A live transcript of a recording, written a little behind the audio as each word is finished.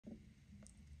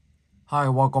Hi,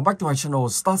 welcome back to my channel.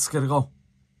 Let's get it go.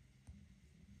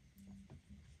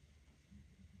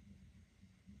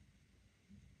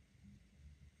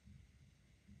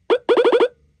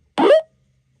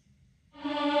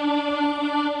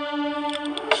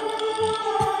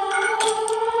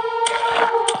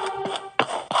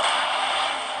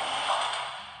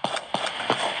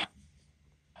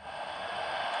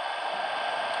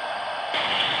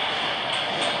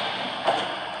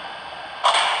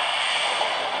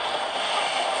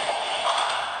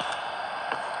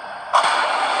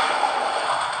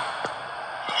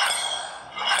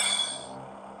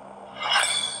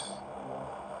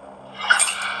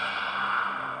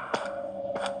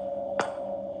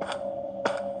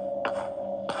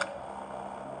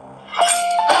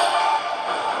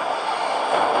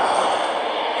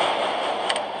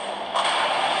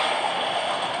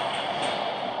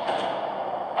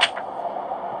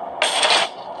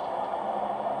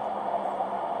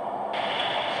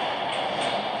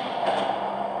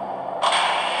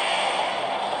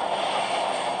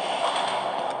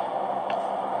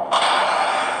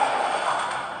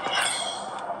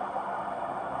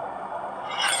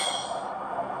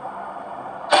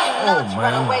 Oh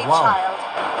man, wow.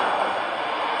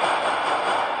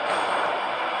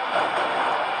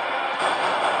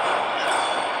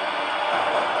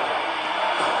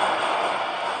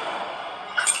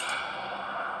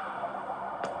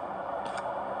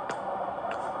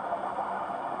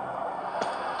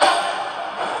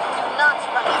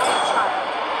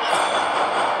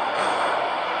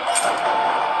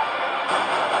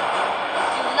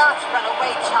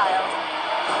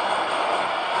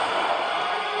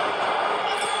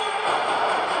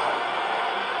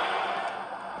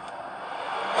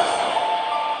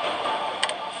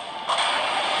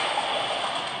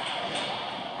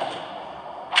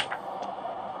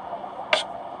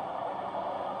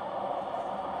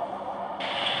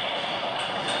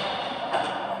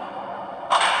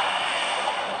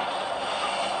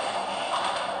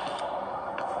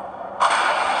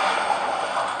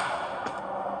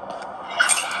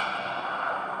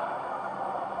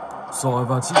 Rồi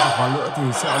và chiếc chìa khóa nữa thì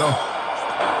sẽ ở đâu?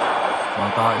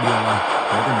 Và tại đường này,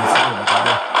 thế thì mình sẽ ở tại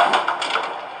đây.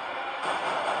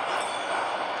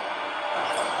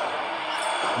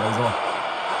 Đây rồi.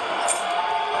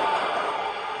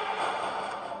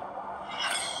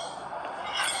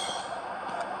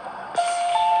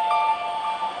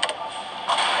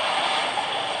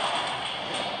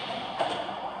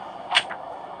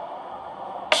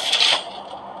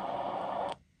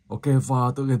 Ok,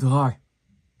 và tựa game thứ hai,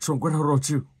 Trộm Quét Hero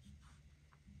 2.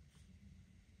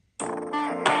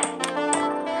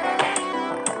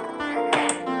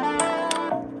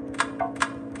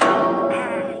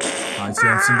 Hai chị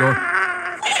em sinh đôi.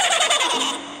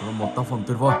 Là một tác phẩm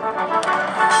tuyệt vời.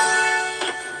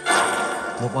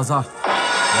 Một bao da. Wow.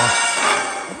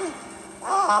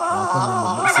 Và còn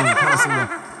một nữ sinh khá là xinh đẹp.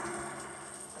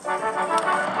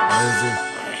 Amazing.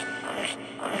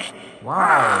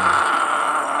 Wow.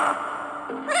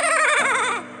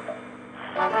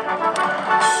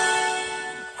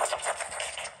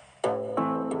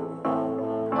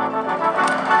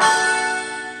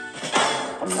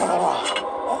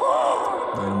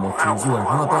 Đây là một chú ruồi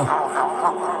khá là to.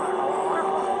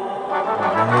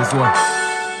 Gọi là người ruồi.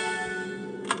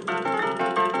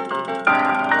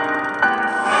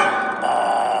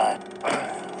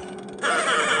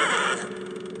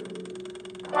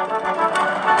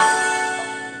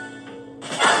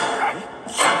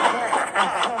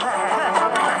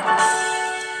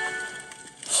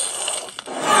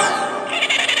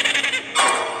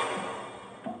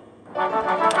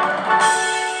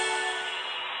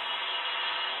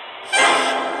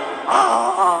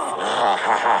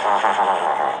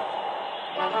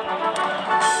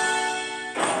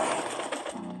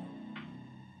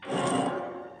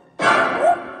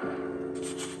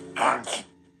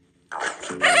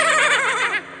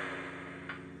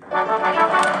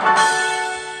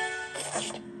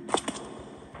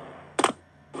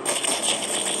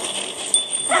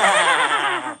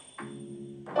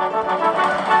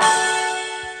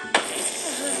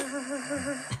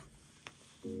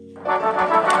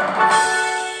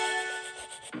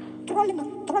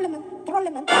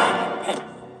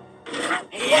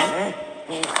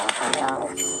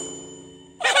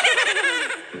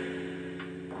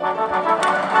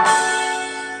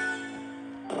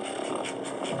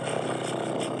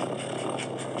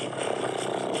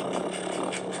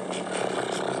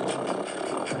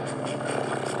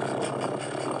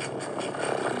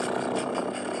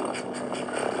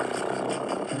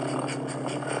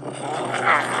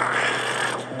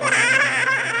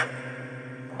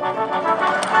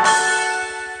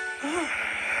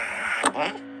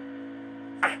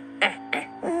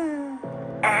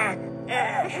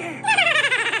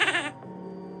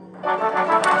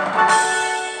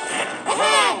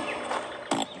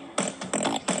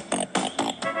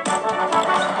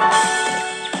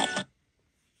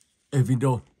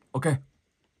 video. Ok.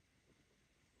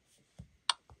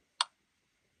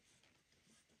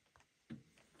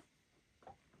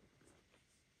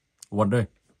 One đây.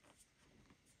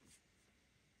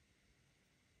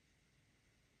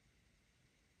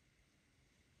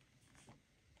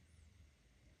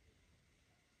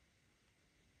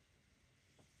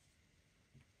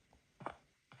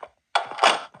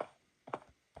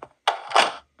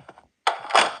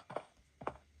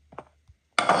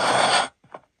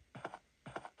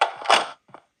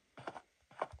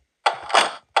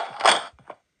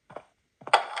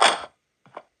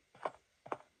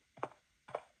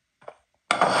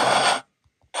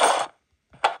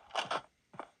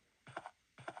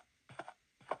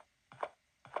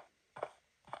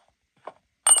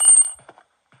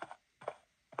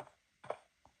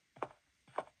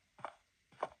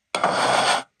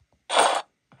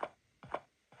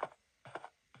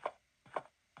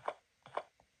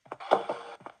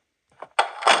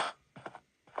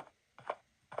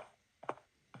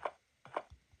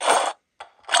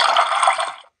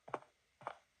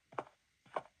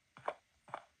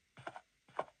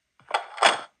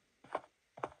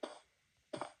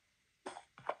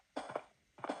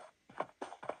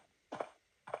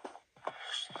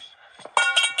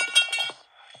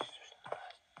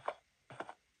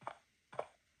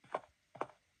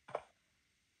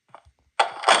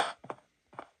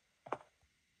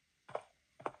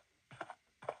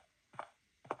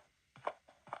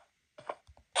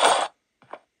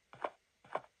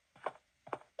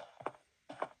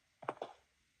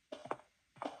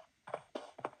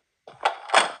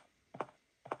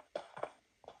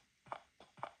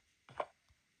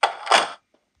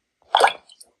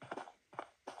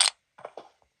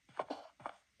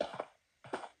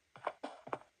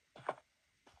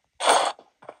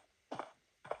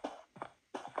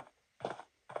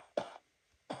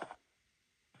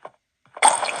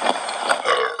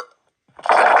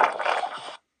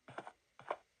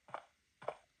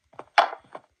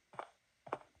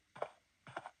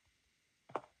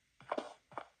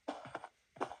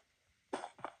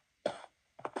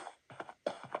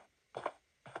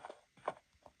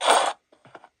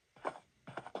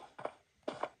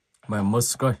 Mày mất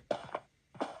coi.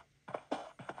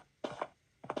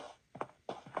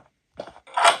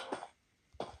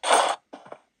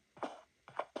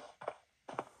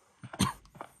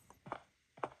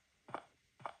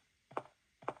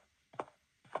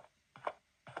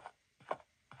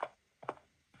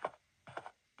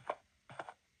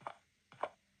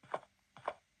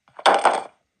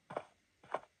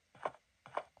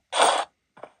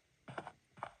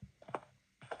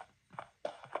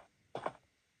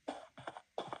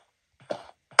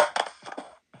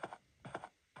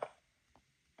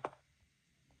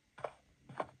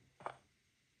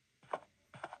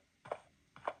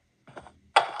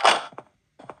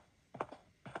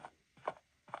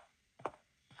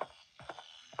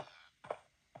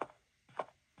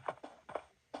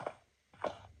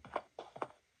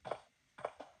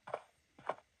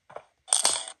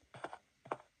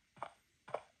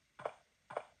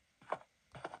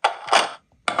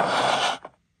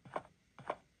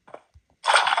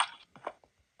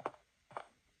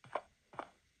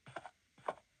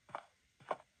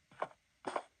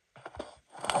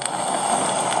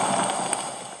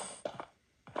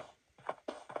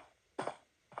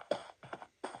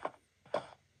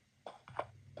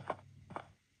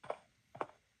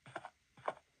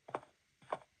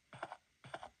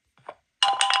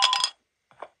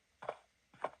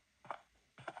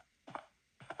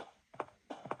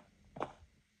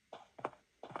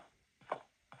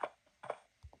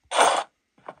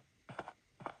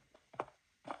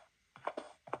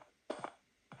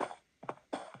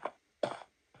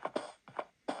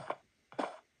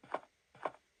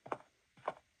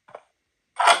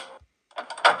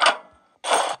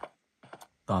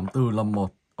 Tám tư năm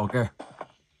một. Ok.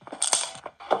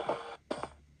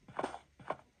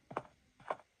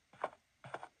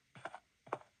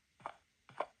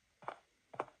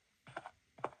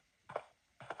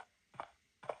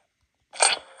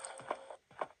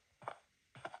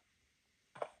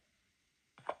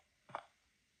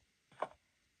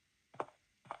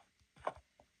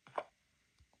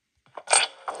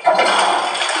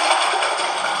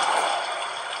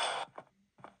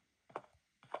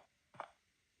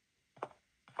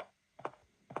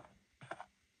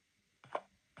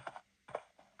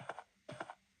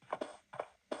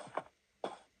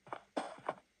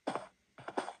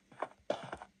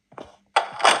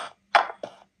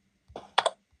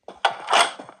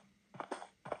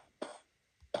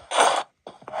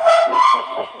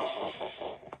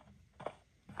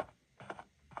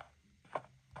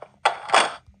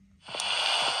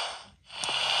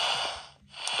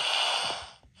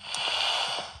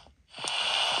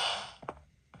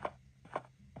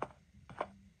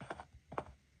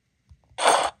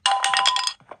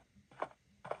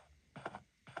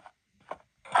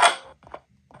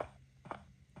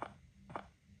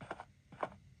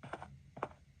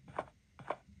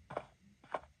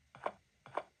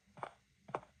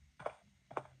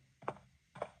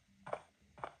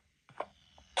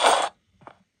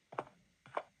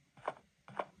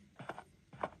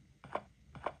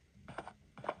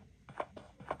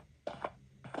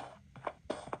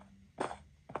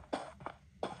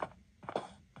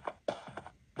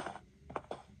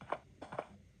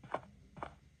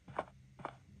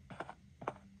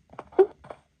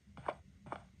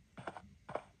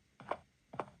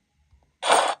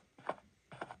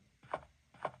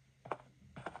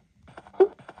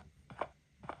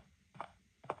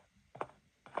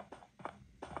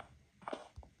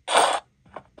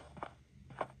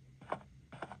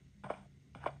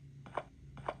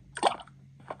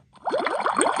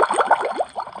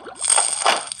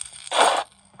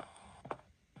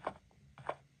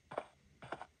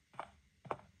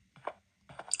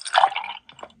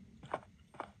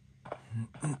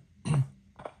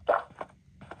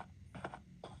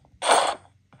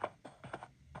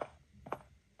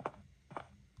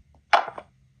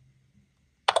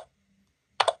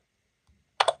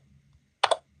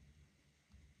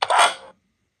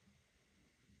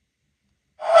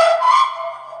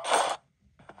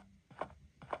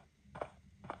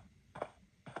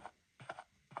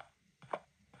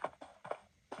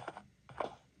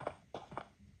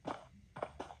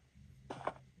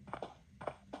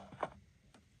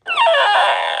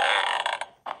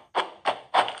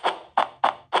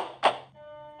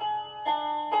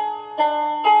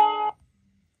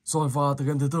 Rồi và từ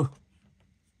game thứ tư.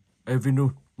 Avenue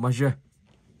Mage.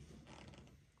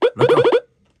 Let's go.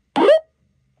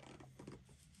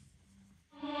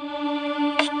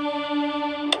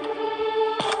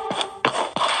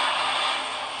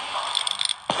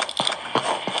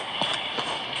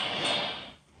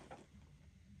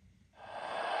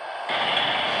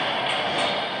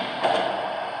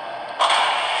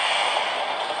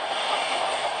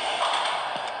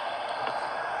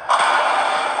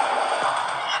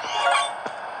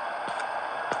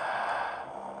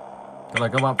 Cái này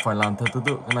các bạn phải làm theo thứ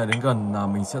tự. Cái này đến gần là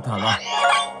mình sẽ thả ra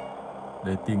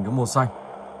để tìm cái màu xanh.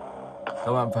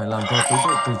 Các bạn phải làm theo thứ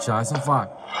tự từ trái sang phải.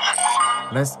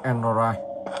 Left and right.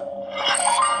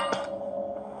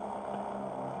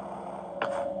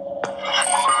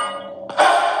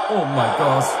 Oh my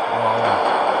gosh. Wow.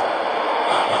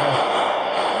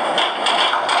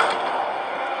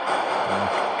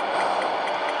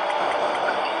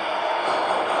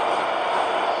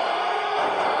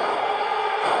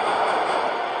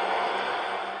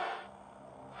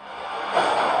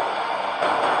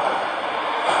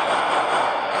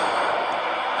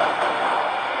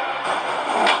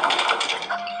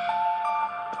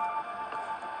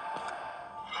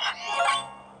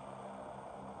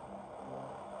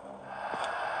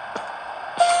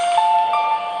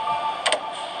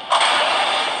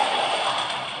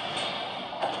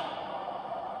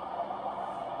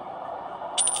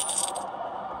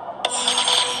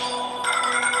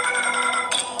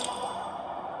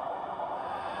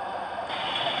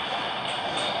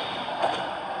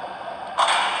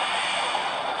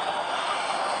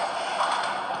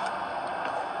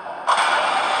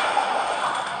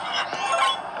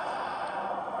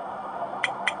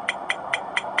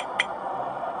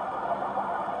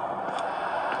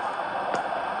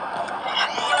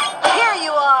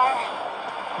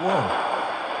 Wow.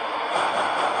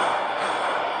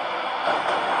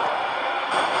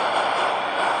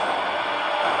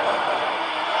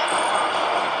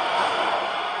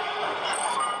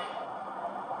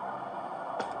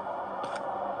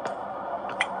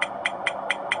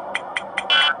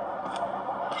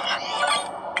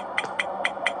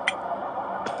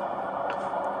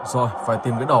 Rồi, phải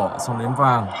tìm cái đỏ, xong đến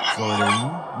vàng, rồi đến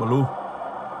blue.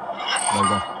 Đây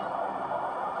rồi.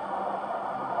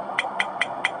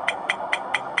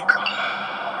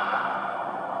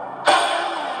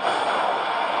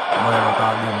 Mời là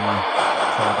ta điểm mà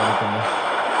cho ta đi cùng đây.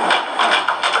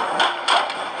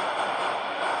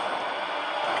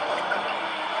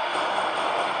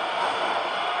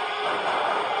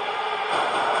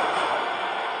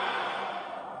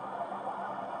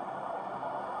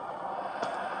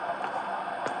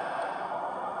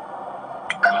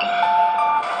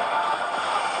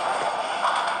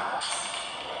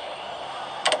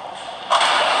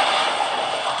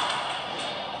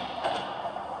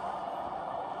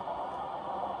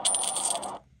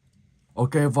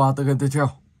 Ok, và từ game tiếp theo.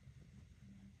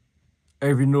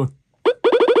 Avenue.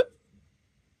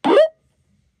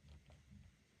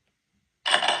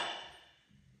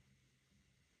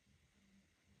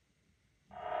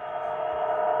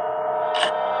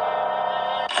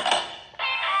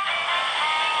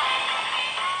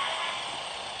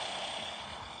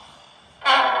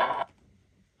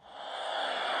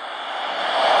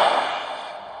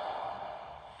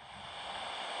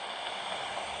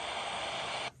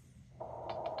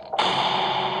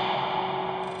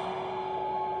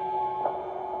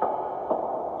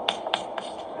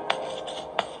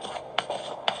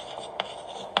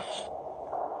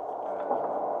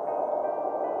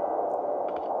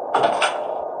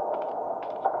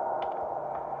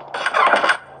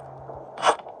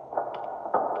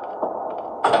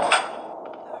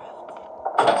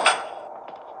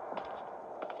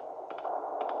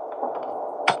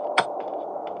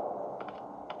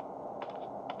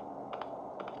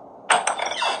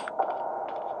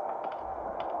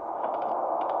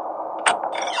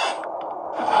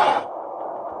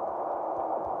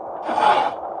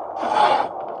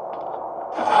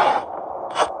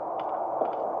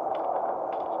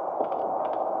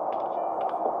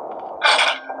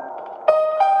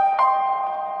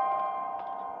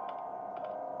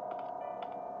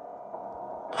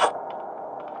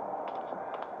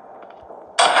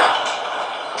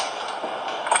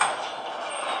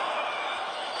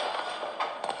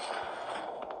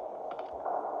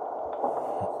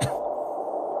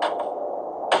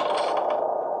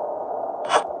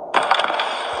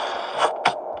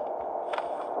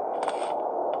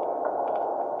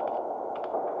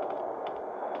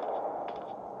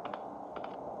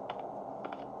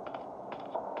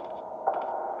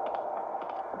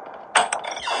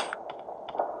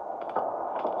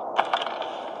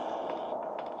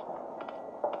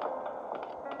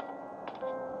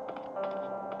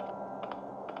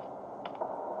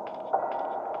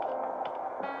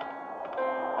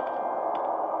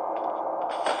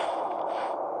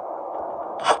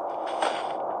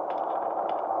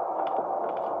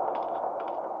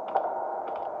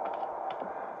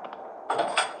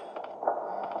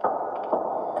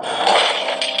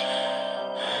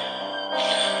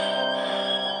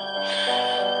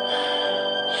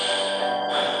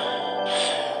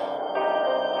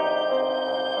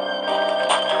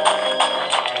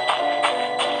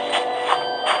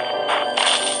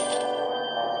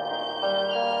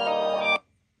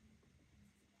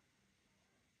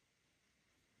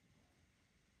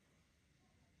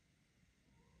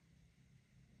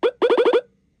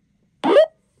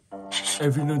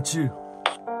 Everyone chill.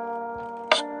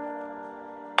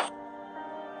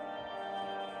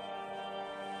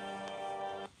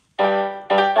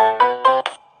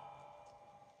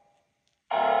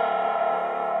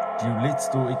 You lead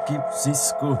to equip this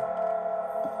school.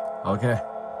 Okay.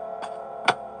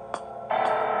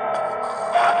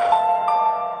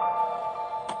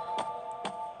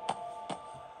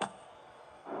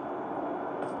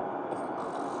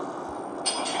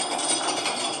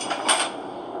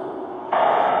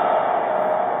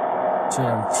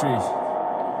 Jam 3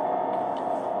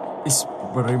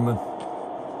 Experiment.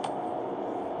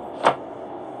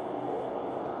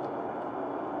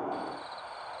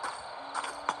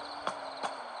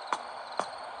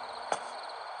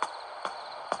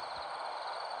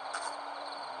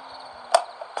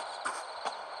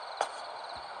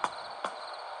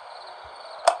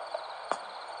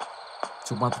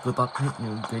 Chúng ta cứ tắt hết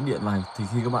những cái điện này thì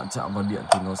khi các bạn chạm vào điện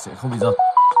thì nó sẽ không bị giật.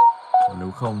 Còn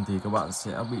nếu không thì các bạn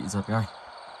sẽ bị giật ngay.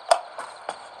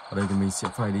 Ở đây thì mình sẽ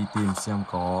phải đi tìm xem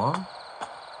có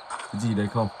cái gì đây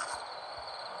không.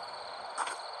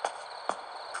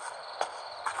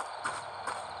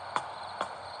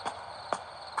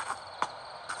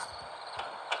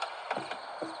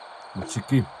 Một chiếc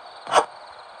kim.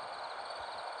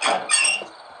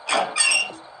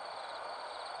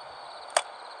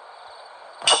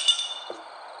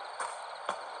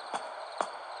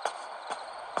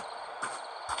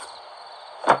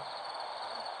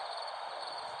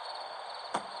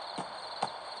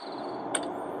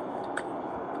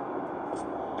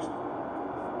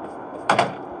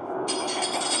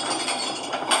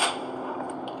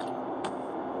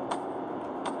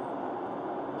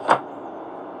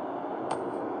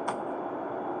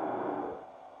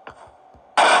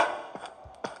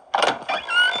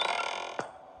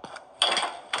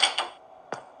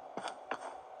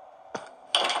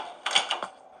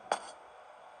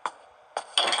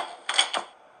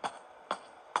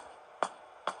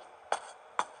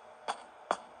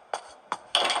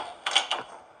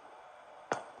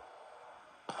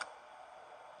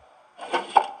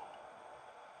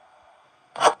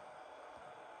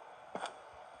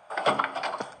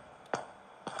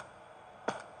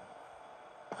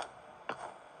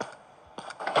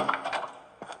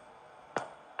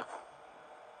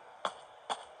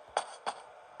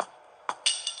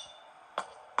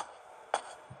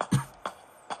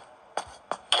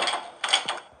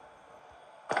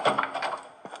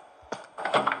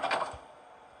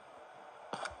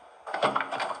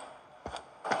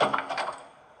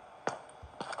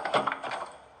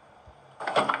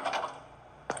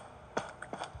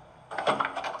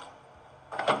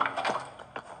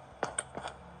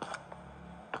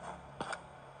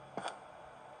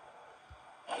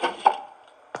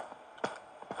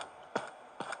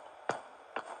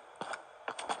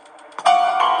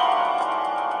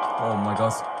 Oh my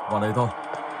god, vào đây thôi.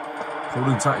 Không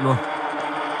đừng chạy luôn.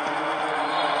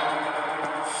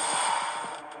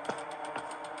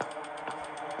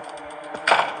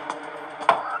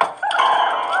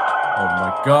 Oh my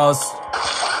god.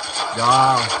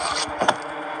 Yeah.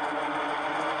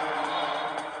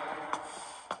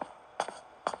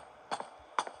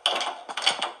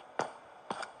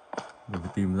 Mình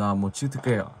phải tìm ra một chiếc thứ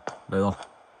kẻ. Đây rồi.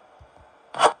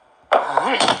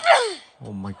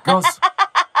 Oh my god.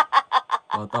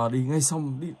 Và ta đi ngay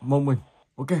xong đi mông mình.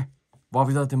 Ok. Và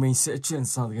bây giờ thì mình sẽ chuyển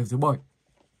sang game thứ 7.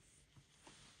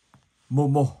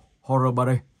 Momo Horror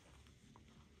 3D.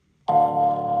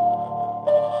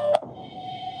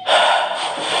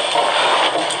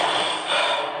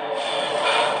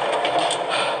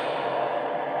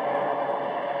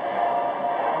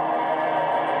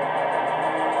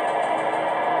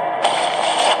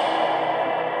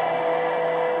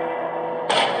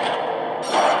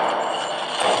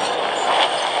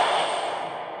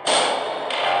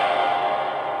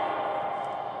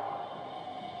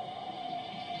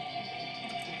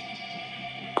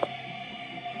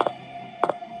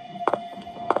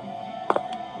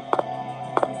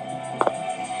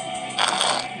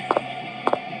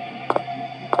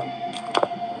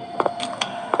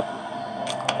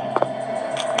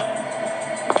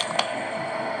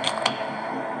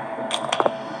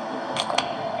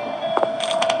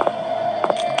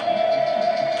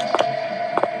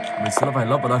 Mình sẽ là vài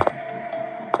lớp ở đây.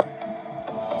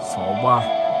 63.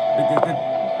 Tích.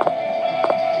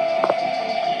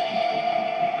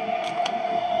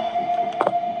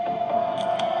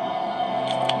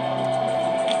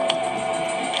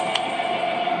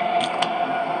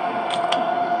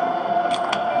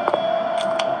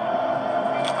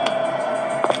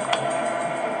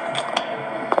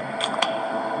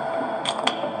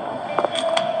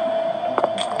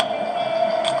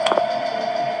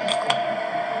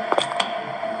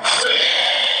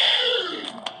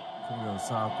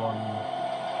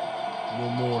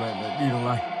 lại đi đường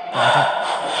này. Vào thật.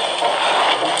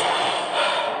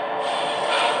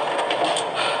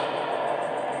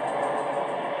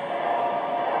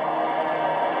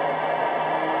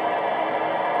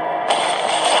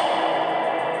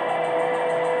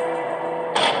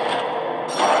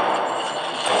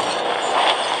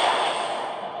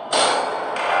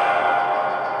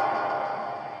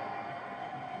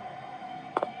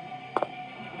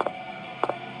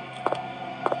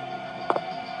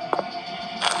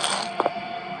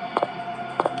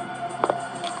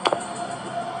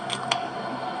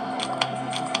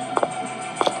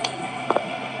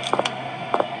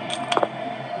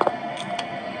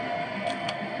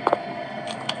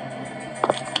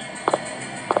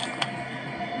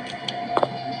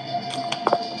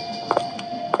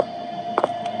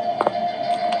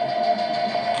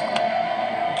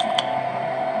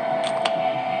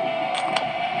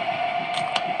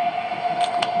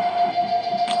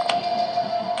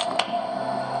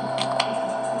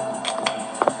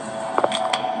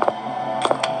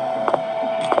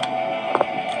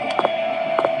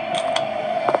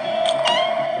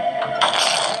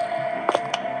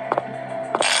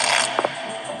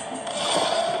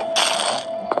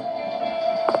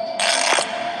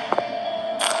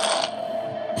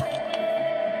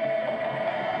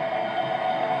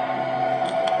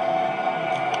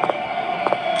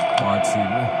 Chín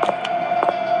này.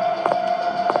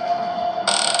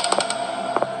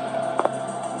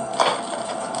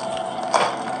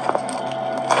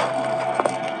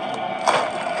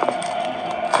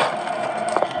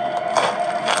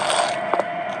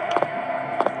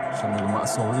 Xem này có mã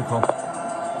số gì không?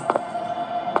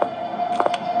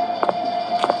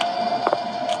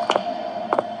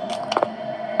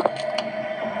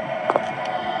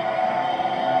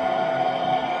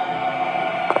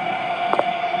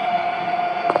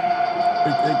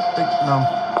 XX5,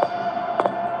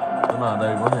 tức là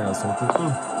đây có thể là số thứ tư.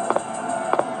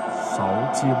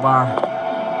 6 chia 3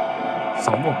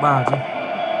 613 chứ.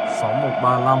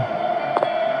 6135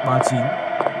 39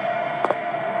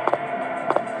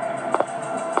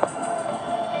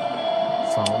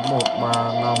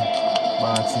 6135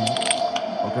 39.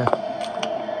 Ok.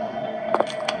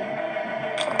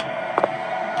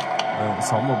 Đây,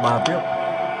 613 tiếp.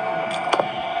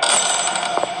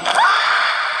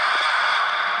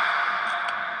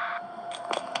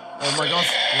 Oh my god,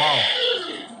 wow.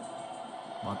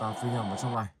 Bảo tàng phi nhầm ở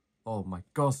trong này. Oh my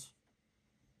god.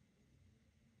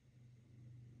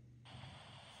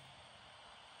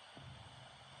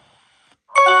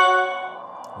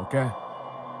 Ok.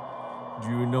 Do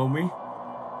you know me?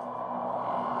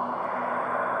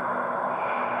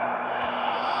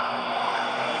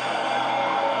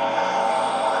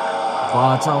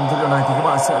 Và trong video này thì các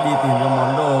bạn sẽ đi tìm những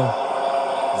món đồ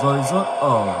rơi rớt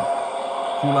ở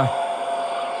khu này.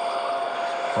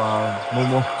 Và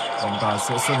Momo tổng tài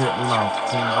sẽ xuất hiện lúc nào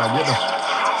không ai biết đâu.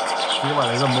 Khi các bạn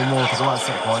lấy dòng Momo thì các bạn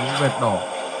sẽ có những vệt đỏ